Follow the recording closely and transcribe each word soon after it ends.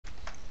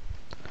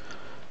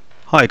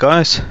Hi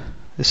guys,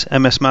 this is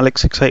MS Malik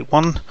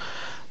 681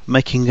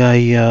 making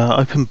a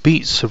Open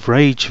Beats of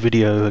Rage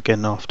video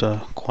again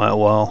after quite a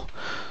while.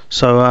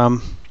 So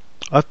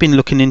I've been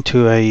looking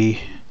into a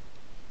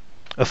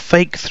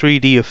fake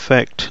 3D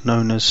effect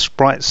known as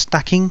Sprite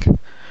stacking,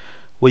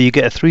 where you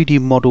get a 3D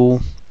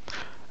model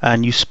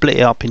and you split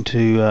it up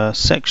into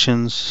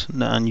sections,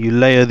 and you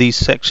layer these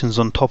sections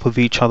on top of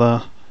each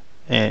other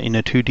in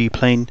a 2D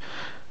plane,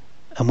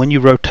 and when you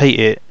rotate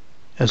it,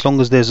 as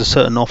long as there's a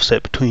certain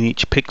offset between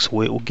each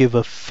pixel, it will give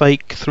a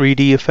fake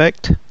 3D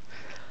effect,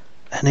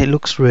 and it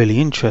looks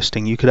really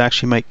interesting. You could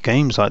actually make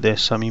games like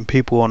this. I mean,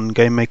 people on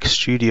Game Maker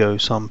Studio,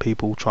 some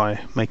people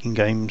try making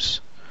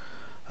games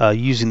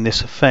using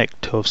this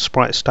effect of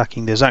sprite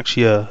stacking. There's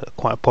actually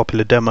quite a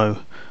popular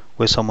demo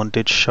where someone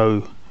did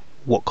show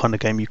what kind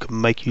of game you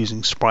can make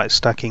using sprite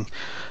stacking.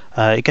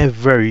 It gave a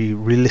very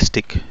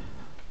realistic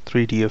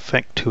 3D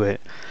effect to it,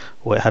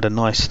 or it had a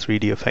nice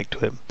 3D effect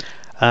to it.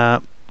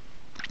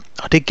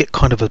 I did get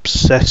kind of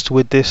obsessed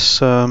with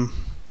this,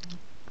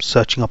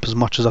 searching up as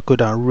much as I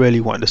could. I really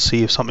wanted to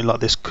see if something like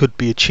this could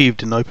be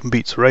achieved in Open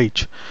Beats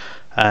Rage,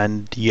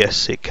 and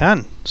yes, it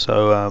can.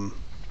 So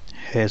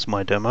here's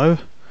my demo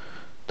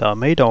that I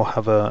made. I'll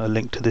have a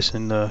link to this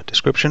in the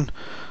description.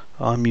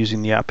 I'm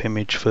using the app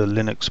image for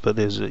Linux, but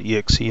there's an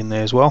exe in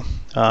there as well,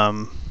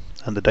 and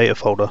the data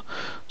folder.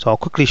 So I'll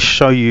quickly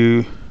show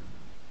you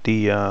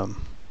the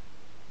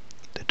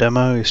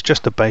demo. It's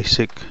just a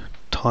basic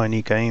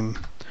tiny game.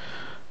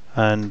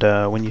 And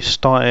when you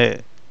start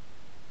it,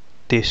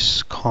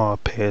 this car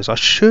appears. I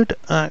should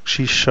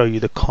actually show you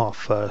the car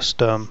first.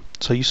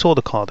 So you saw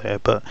the car there,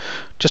 but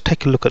just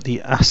take a look at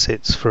the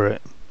assets for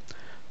it.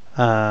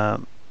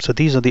 So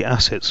these are the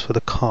assets for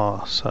the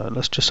car. So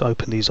let's just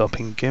open these up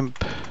in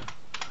GIMP.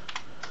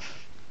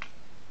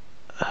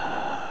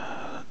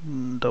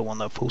 Don't want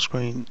that full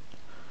screen,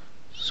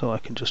 so I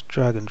can just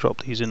drag and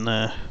drop these in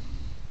there.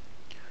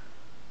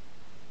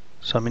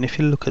 So I mean, if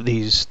you look at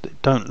these, they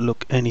don't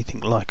look anything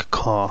like a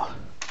car.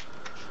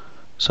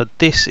 So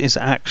this is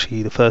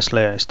actually the first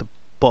layer. It's the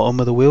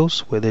bottom of the wheels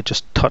where they're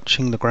just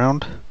touching the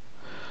ground,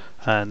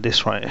 and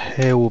this right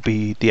here will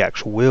be the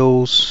actual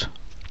wheels.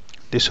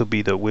 This will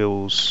be the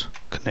wheels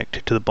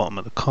connected to the bottom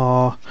of the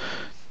car.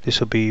 This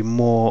will be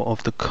more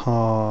of the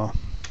car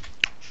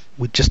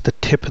with just the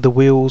tip of the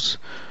wheels.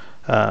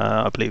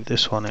 I believe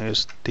this one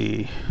is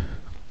the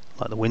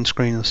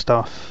windscreen and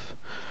stuff.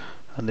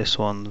 And this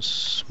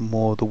one's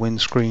more the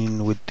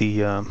windscreen with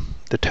the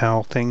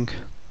tail thing,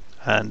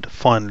 and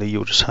finally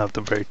you'll just have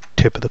the very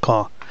tip of the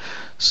car.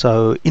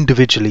 So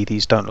individually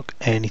these don't look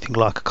anything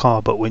like a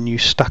car, but when you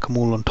stack them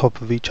all on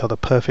top of each other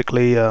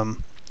perfectly, they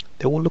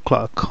all look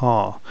like a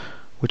car,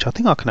 which I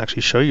think I can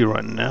actually show you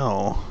right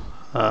now.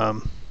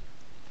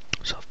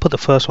 So I've put the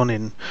first one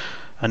in,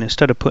 and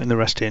instead of putting the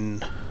rest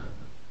in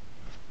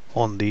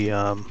on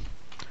the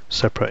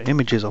separate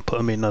images, I'll put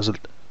them in as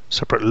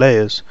separate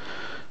layers.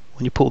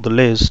 When you put all the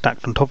layers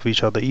stacked on top of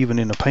each other, even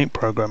in a paint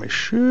program, it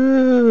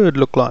should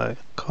look like a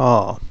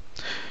car.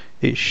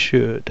 It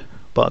should.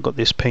 But I got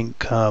this pink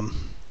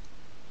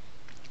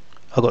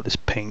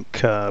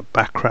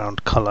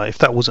background color. If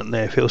that wasn't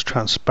there, if it was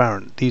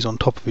transparent, these on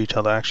top of each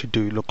other actually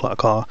do look like a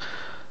car,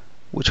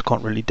 which I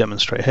can't really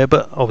demonstrate here,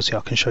 but obviously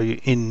I can show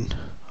you in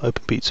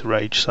Open Beats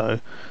Rage.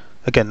 So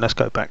again, let's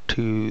go back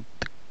to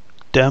the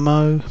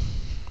demo.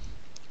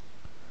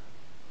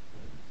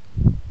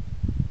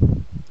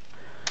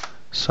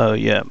 So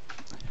yeah,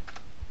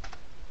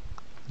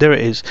 there it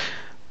is.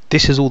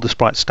 This is all the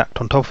sprites stacked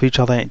on top of each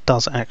other. It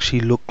does actually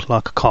look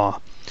like a car,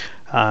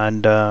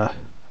 and I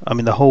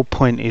mean, the whole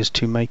point is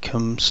to make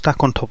them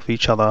stack on top of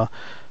each other,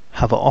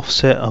 have an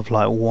offset of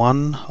like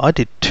 1. I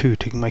did 2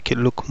 to make it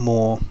look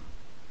more,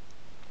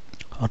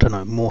 I don't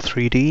know, more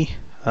 3D.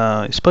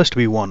 It's supposed to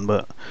be 1,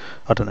 but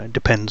I don't know, it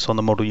depends on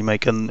the model you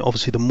make, and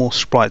obviously the more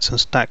sprites and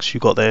stacks you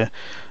got there,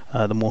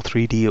 the more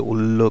 3D it will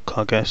look,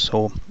 I guess.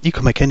 Or you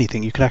can make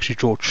anything. You can actually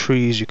draw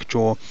trees, you could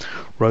draw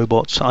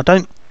robots. I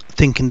don't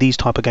think in these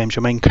type of games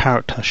your main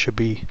character should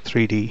be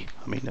 3D.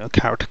 I mean, a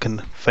character can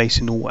face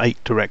in all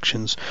 8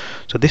 directions.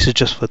 So this is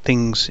just for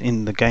things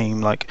in the game.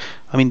 Like,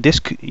 I mean,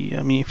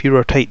 if you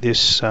rotate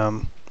this,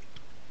 you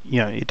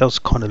know, it does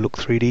kind of look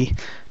 3D.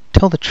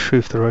 Tell the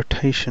truth, the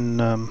rotation,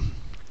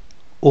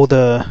 or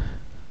the,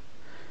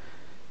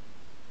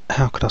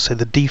 how could I say,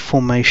 the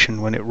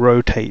deformation when it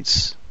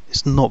rotates,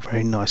 it's not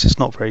very nice. It's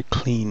not very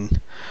clean.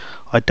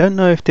 I don't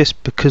know if this,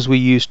 because we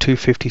use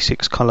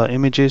 256 color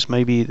images,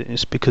 maybe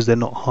it's because they're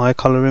not high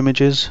color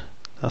images,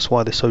 that's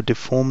why they're so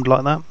deformed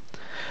like that.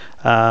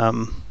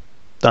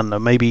 Don't know,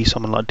 maybe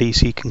someone like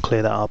DC can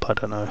clear that up, I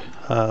don't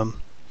know.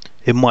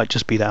 It might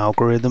just be the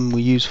algorithm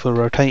we use for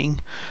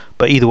rotating,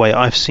 but either way,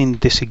 I've seen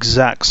this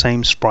exact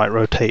same sprite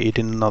rotated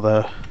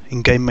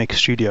in Game Maker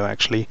Studio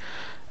actually,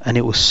 and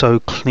it was so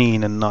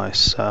clean and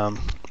nice.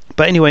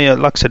 But anyway,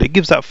 like I said, it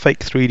gives that fake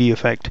 3D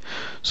effect.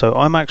 So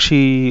I'm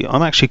actually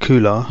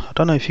cooler. I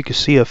don't know if you can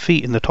see her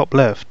feet in the top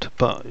left,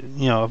 but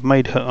you know,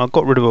 I've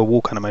got rid of her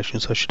walk animation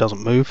so she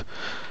doesn't move,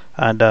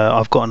 and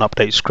I've got an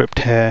update script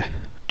here.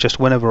 Just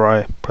whenever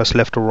I press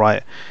left or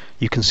right,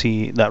 you can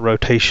see that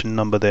rotation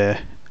number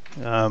there.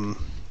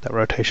 That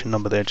rotation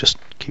number there just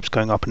keeps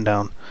going up and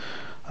down,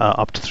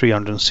 up to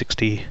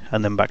 360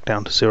 and then back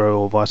down to 0,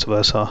 or vice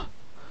versa.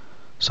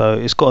 So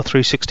it's got a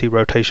 360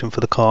 rotation for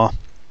the car,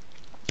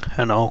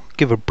 and I'll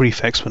give a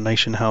brief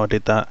explanation how I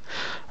did that.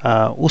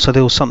 Also,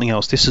 there was something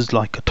else. This is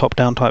like a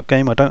top-down type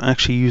game. I don't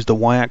actually use the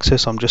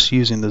Y-axis. I'm just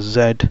using the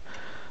Z,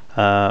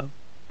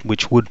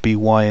 which would be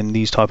Y in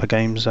these type of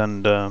games,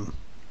 and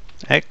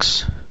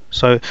X.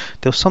 So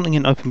there was something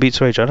in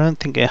OpenBOR Rage. I don't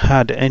think it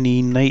had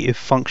any native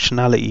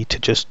functionality to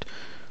just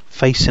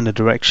face in a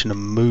direction and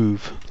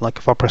move. Like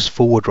if I press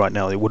forward right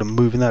now, it wouldn't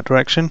move in that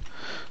direction.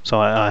 So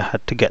I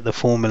had to get the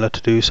formula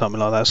to do something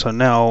like that. So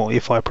now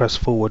if I press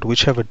forward,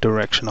 whichever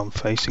direction I'm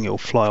facing, it'll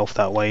fly off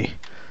that way.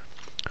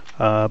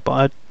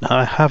 But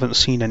I haven't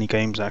seen any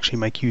games actually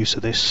make use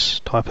of this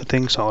type of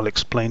thing, so I'll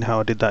explain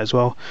how I did that as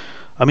well.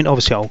 I mean,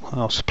 obviously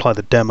I'll supply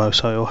the demo,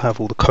 so it'll have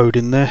all the code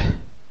in there.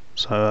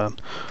 So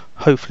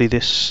hopefully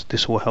this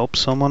will help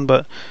someone.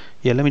 But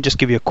yeah, let me just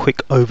give you a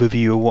quick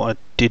overview of what I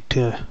did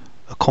to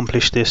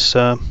accomplish this.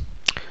 I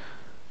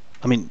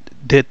mean,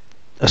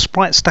 a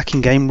sprite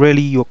stacking game,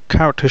 really your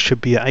character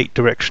should be an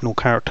 8-directional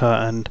character,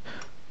 and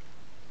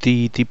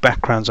the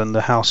backgrounds and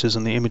the houses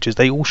and the images,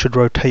 they all should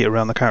rotate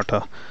around the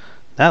character.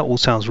 That all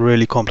sounds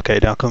really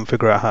complicated. I couldn't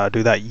figure out how to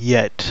do that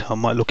yet. I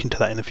might look into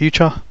that in the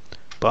future,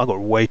 but I've got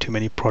way too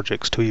many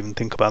projects to even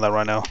think about that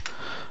right now.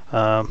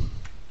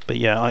 But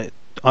yeah,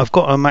 I've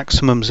got a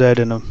maximum Z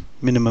and a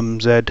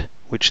minimum Z,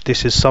 which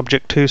this is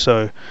subject to,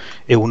 so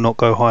it will not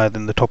go higher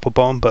than the top or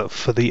bottom. But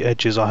for the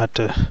edges, I had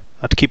to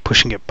keep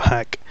pushing it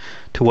back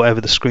to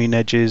whatever the screen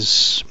edge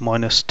is,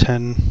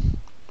 -10.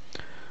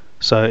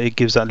 So it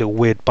gives that little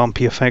weird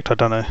bumpy effect. I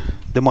don't know,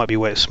 there might be a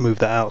way to smooth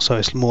that out so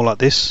it's more like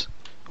this.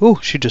 Oh,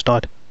 she just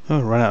died. Oh,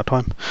 I ran out of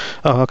time.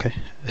 Oh, okay.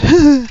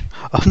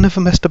 I've never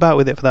messed about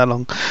with it for that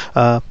long.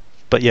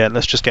 But yeah,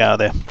 let's just get out of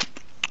there.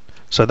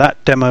 So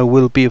that demo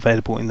will be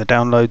available in the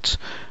downloads.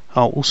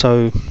 I'll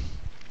also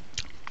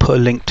put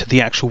a link to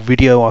the actual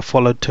video I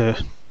followed to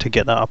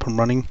get that up and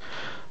running.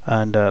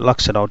 And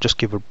like I said, I'll just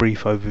give a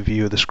brief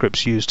overview of the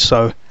scripts used.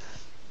 So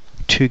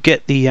to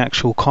get the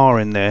actual car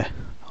in there,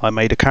 I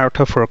made a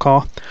character for a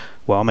car.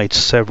 Well, I made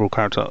several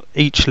characters.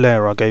 Each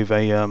layer I gave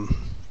a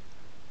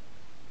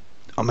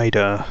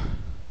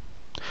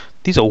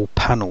these are all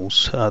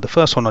panels. The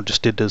first one I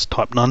just did as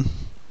type none,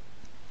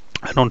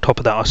 and on top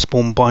of that I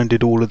spawn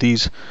binded all of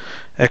these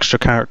extra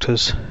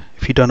characters.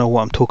 If you don't know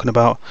what I'm talking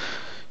about,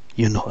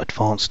 you're not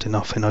advanced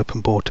enough in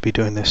OpenBOR to be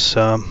doing this.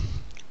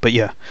 But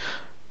yeah,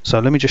 so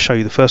let me just show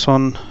you the first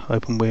one.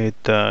 Open with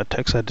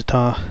text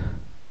editor.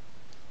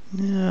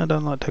 Yeah, I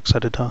don't like text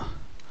editor.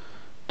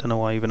 Don't know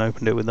why I even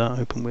opened it with that.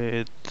 Open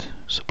with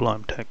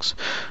Sublime Text.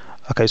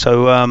 Okay,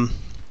 so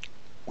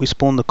we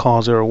spawn the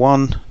car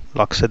 01.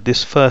 Like I said,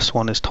 this first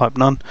one is type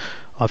none.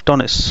 I've done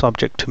it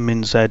subject to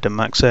min Z and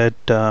max Z.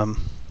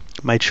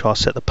 Made sure I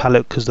set the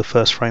palette, because the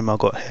first frame I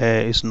got here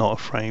is not a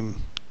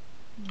frame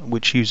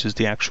which uses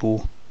the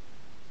actual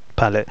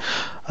palette.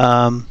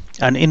 And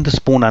in the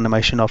spawn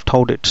animation, I've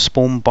told it to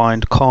spawn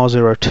bind car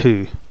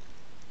 02.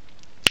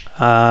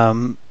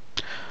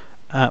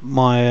 At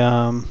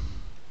my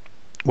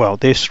well,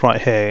 this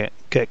right here,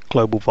 get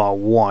global var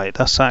y,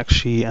 that's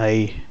actually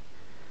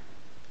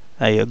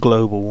a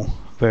global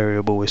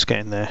variable is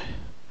getting there.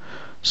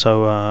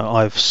 So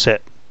I've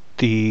set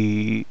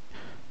the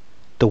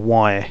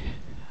y,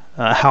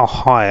 how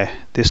high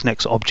this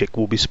next object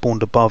will be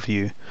spawned above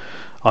you.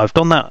 I've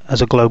done that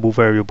as a global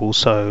variable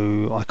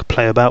so I could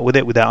play about with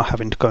it without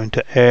having to go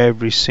into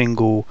every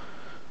single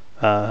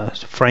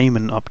frame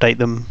and update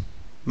them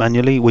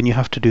manually. When you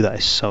have to do that,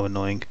 it's so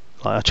annoying.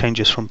 Like, I changed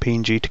this from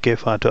PNG to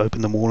GIF. I had to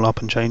open them all up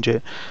and change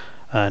it,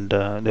 and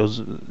there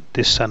was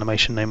this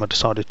animation name I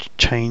decided to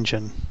change,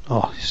 and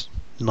oh, it's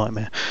a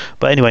nightmare.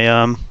 But anyway,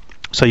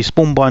 so you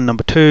spawn bind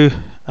number 2,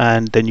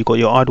 and then you've got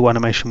your idle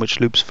animation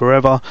which loops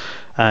forever,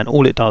 and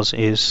all it does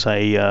is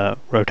a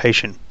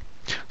rotation.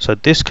 So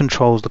this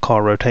controls the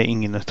car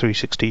rotating in a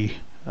 360,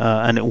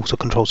 and it also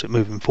controls it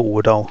moving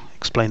forward. I'll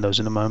explain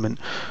those in a moment.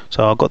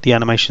 So I've got the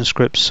animation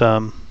scripts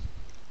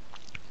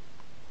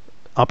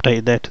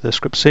updated there to the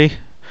script C,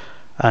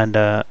 and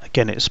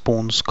again it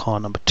spawns car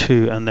number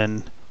 2, and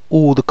then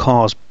all the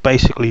cars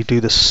basically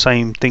do the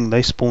same thing.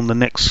 They spawn the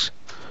next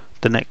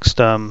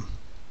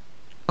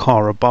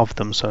car above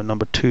them. So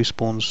number 2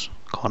 spawns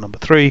car number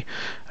 3,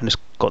 and it's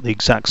got the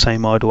exact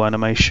same idle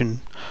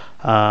animation,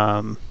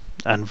 and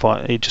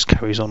it just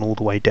carries on all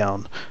the way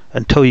down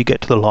until you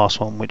get to the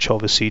last one, which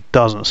obviously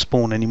doesn't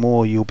spawn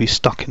anymore. You'll be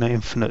stuck in an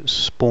infinite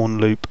spawn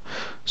loop.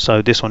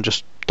 So this one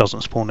just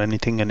doesn't spawn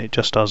anything, and it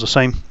just does the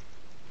same.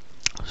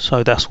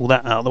 So that's all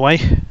that out of the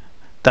way.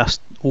 That's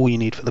all you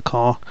need for the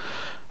car.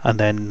 And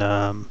then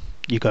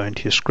you go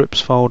into your scripts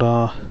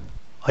folder.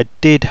 I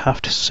did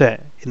have to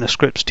set in the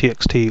scripts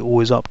txt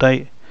always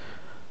update,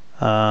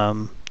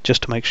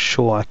 just to make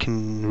sure I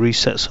can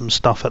reset some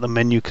stuff at the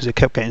menu, because it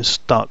kept getting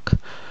stuck.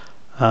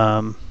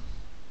 So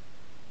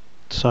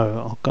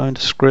I'll go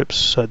into scripts.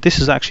 So this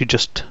is actually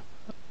just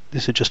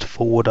a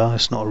forwarder.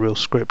 It's not a real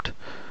script.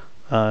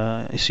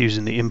 It's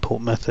using the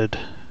import method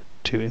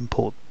to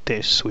import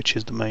this, which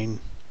is the main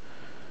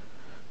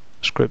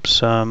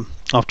scripts.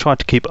 I've tried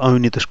to keep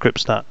only the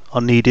scripts that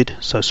are needed,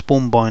 so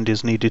spawn bind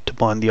is needed to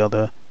bind the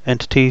other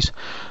entities,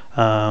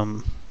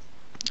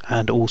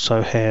 and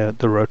also here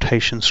the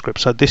rotation script.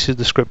 So this is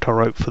the script I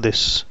wrote for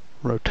this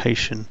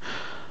rotation.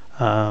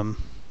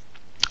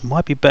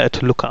 Might be better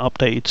to look at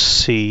updated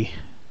C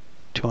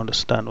to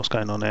understand what's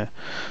going on here.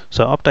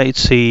 So updated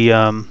C,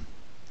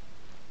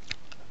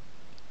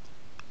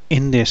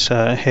 in this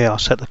here I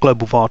set the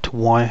global var to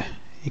y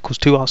equals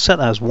 2. I'll set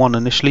that as 1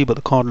 initially, but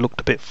the card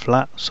looked a bit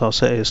flat, so I'll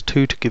set it as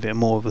 2 to give it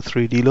more of a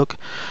 3D look.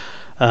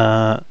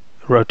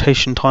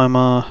 Rotation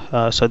timer,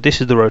 so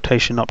this is the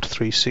rotation up to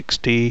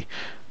 360,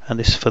 and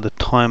this is for the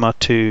timer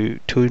to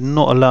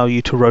not allow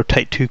you to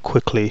rotate too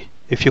quickly.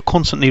 If you're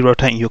constantly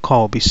rotating, your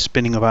car will be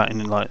spinning about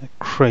in like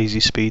crazy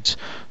speeds,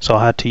 so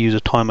I had to use a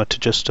timer to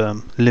just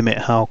limit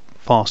how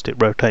fast it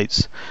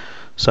rotates.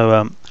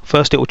 So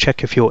first it will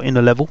check if you're in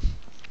a level,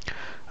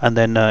 and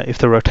then if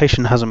the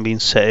rotation hasn't been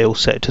set, it will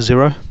set it to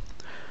 0,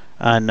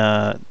 and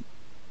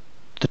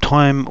the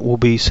time will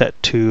be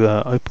set to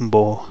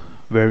OpenBOR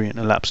variant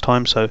elapsed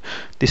time. So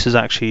this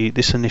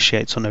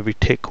initiates on every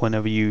tick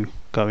whenever you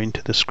go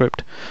into the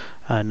script,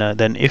 and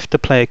then if the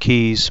player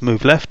keys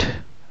move left,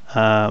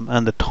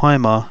 and the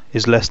timer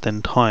is less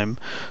than time,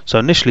 so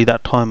initially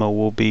that timer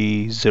will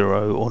be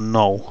 0 or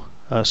null.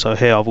 So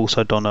here I've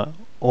also done a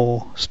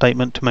OR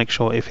statement to make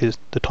sure if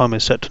the timer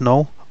is set to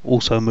null,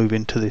 also move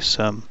into this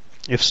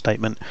if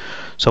statement.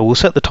 So we'll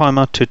set the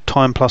timer to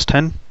time plus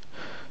 10,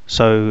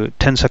 so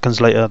 10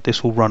 seconds later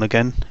this will run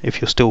again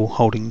if you're still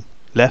holding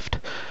left,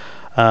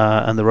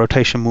 and the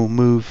rotation will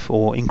move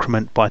or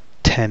increment by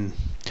 10.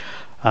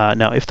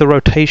 Now if the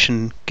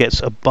rotation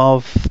gets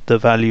above the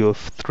value of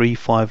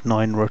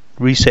 359,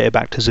 reset it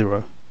back to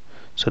 0.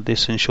 So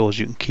this ensures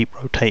you can keep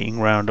rotating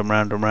round and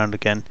round and round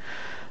again,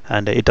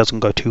 and it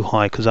doesn't go too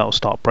high because that will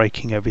start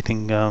breaking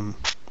everything.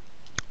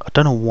 I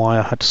don't know why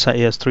I had to set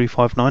it as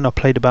 359. I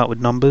played about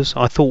with numbers.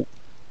 I thought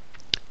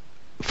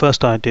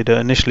first I did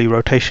initially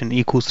rotation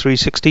equals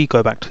 360,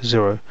 go back to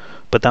 0,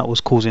 but that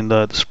was causing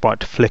the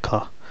sprite to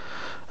flicker.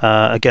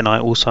 Again, I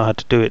also had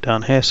to do it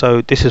down here.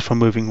 So this is for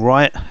moving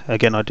right.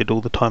 Again, I did all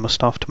the timer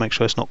stuff to make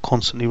sure it's not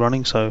constantly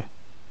running. So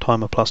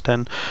timer plus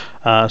 10.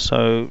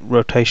 So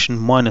rotation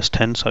minus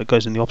 10, so it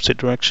goes in the opposite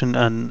direction.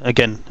 And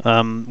again,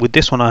 with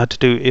this one I had to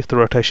do, if the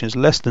rotation is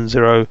less than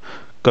 0,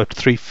 go to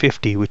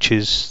 350, which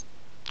is,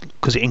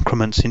 because it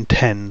increments in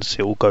tens,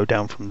 it will go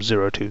down from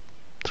 0 to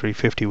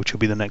 350, which will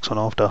be the next one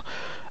after.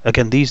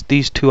 Again,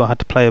 these two I had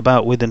to play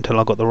about with until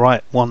I got the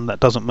right one that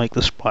doesn't make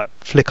the sprite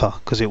flicker,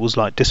 because it was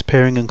like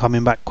disappearing and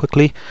coming back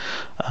quickly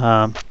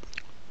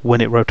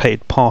when it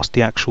rotated past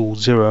the actual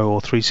 0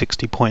 or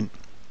 360 point.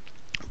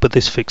 But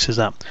this fixes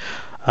that.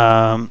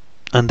 And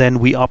then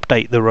we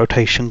update the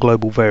rotation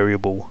global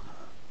variable,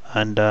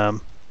 and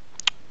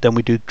then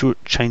we do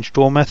change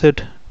draw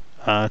method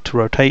to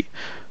rotate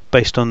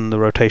based on the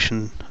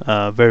rotation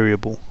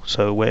variable.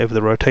 So wherever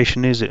the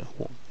rotation is,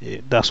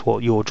 that's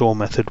what your draw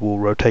method will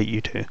rotate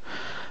you to.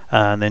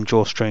 And then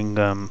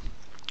drawString,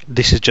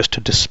 this is just to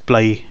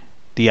display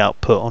the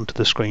output onto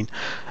the screen.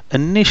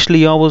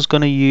 Initially I was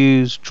going to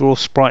use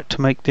drawSprite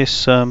to make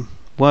this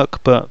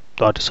work, but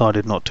I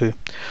decided not to.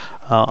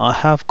 I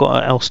have got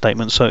an else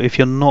statement, so if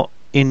you're not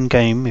in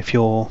game, if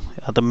you're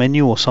at the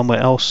menu or somewhere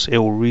else, it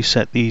will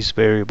reset these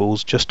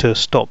variables just to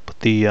stop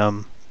the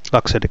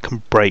like I said, it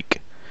can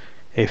break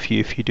if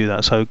you do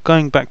that. So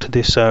going back to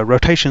this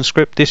rotation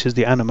script, this is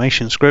the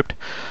animation script.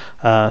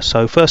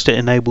 So first it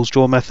enables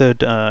draw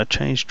method,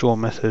 change draw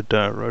method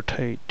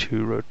rotate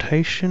to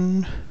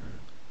rotation.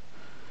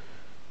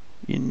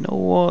 You know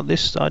what,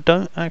 this I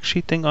don't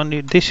actually think I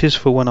need. This is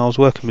for when I was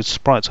working with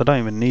sprites. I don't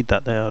even need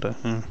that there.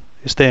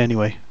 It's there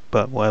anyway,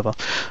 but whatever.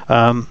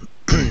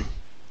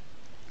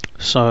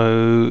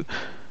 So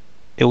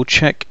it will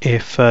check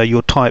if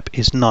your type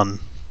is none.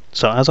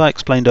 So as I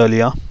explained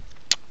earlier,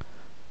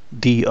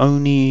 the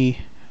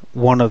only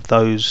one of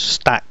those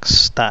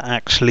stacks that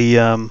actually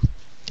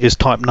is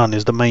type none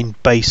is the main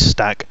base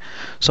stack.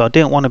 So I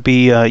didn't want to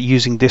be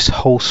using this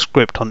whole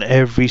script on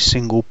every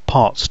single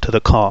parts to the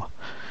car.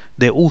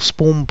 They're all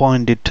spawn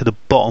binded to the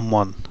bottom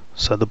one.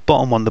 So the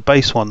bottom one, the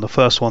base one, the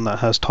first one that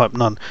has type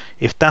none,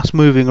 if that's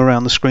moving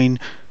around the screen,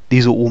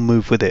 these will all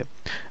move with it.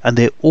 And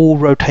they're all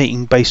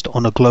rotating based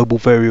on a global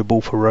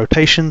variable for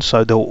rotation,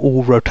 so they'll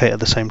all rotate at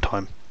the same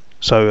time.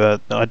 So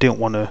I didn't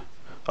want to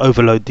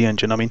overload the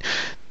engine. I mean,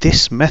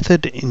 this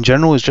method in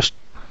general is just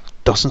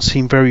doesn't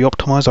seem very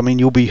optimized. I mean,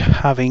 you'll be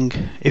having,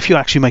 if you're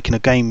actually making a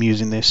game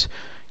using this,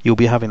 you'll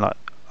be having like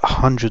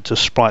hundreds of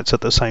sprites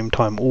at the same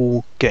time,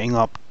 all getting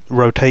up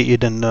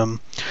rotated and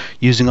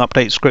using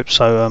update scripts.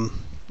 So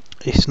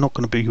it's not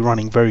going to be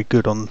running very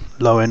good on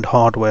low-end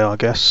hardware, I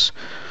guess.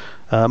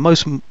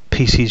 Most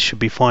PCs should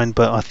be fine,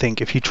 but I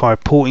think if you try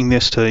porting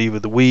this to either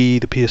the Wii,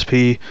 the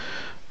PSP,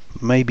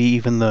 maybe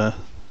even the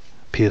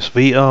PS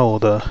Vita or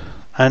the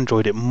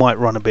Android, it might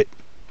run a bit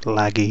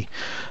laggy.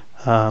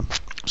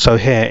 So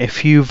here,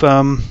 if you've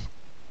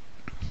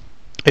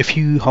if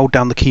you hold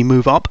down the key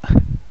move up,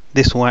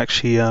 this will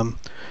actually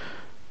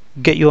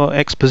get your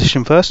X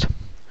position first.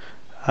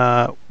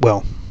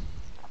 Well,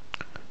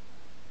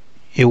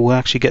 it will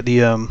actually get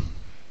the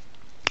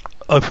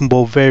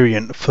OpenBOR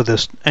variant for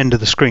the end of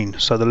the screen,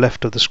 so the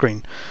left of the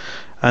screen,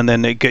 and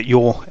then it get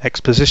your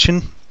X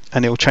position,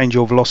 and it will change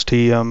your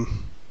velocity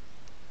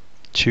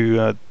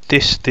to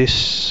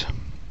this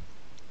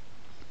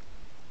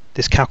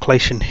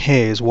calculation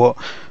here is what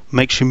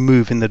makes you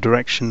move in the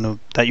direction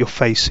that you're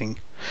facing.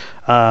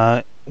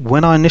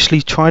 When I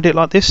initially tried it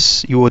like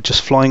this, you were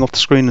just flying off the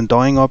screen and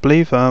dying, I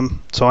believe.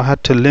 So I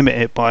had to limit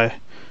it by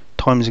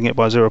timesing it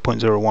by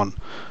 0.01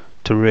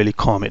 to really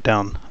calm it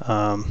down.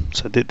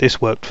 So this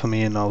worked for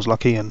me, and I was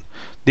lucky. And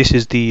this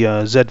is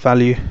the Z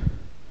value.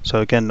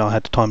 So again, I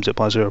had to times it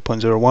by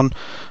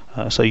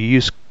 0.01. So you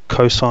use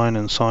cosine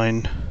and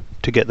sine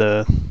to get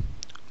the...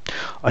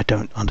 I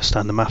don't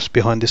understand the maths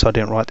behind this. I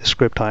didn't write the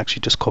script. I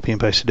actually just copy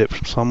and pasted it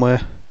from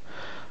somewhere.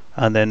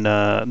 And then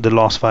the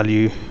last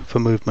value for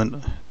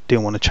movement,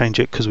 didn't want to change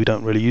it because we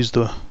don't really use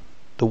the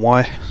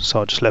Y,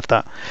 so I just left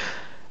that.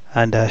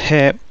 And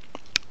here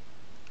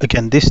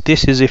again, this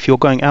is if you're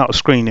going out of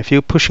screen. If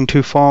you're pushing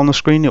too far on the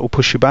screen, it will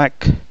push you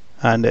back,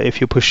 and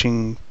if you're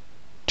pushing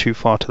too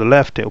far to the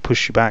left, it will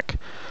push you back.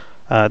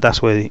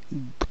 That's where the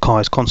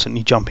car is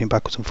constantly jumping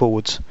backwards and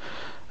forwards.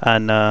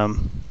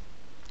 And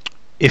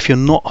if you're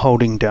not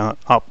holding down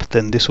up,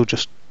 then this will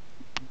just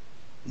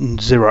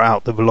zero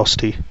out the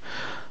velocity.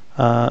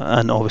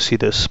 And obviously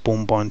there's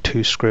spawn bind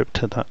 2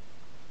 script that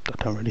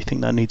I don't really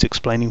think that needs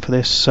explaining for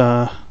this.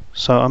 So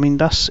I mean,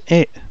 that's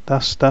it.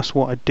 That's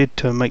what I did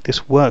to make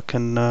this work,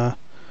 and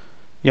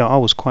yeah, I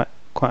was quite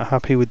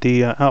happy with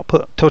the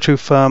output. Tell the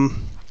truth, the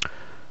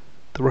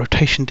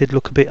rotation did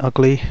look a bit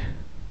ugly,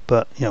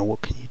 but you know,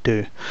 what can you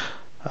do?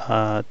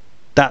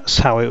 That's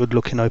how it would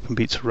look in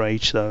OpenBeats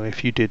Rage, though,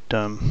 if you did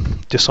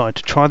decide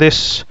to try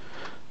this.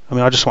 I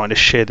mean, I just wanted to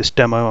share this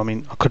demo. I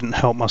mean, I couldn't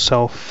help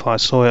myself. I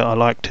saw it, I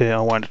liked it, I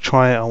wanted to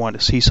try it, I wanted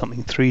to see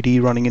something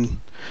 3D running in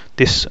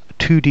this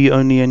 2D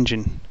only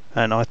engine,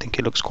 and I think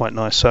it looks quite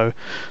nice. So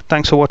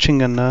thanks for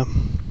watching, and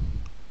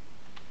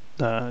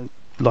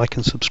like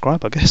and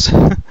subscribe, I guess.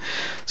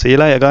 See you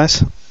later,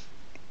 guys.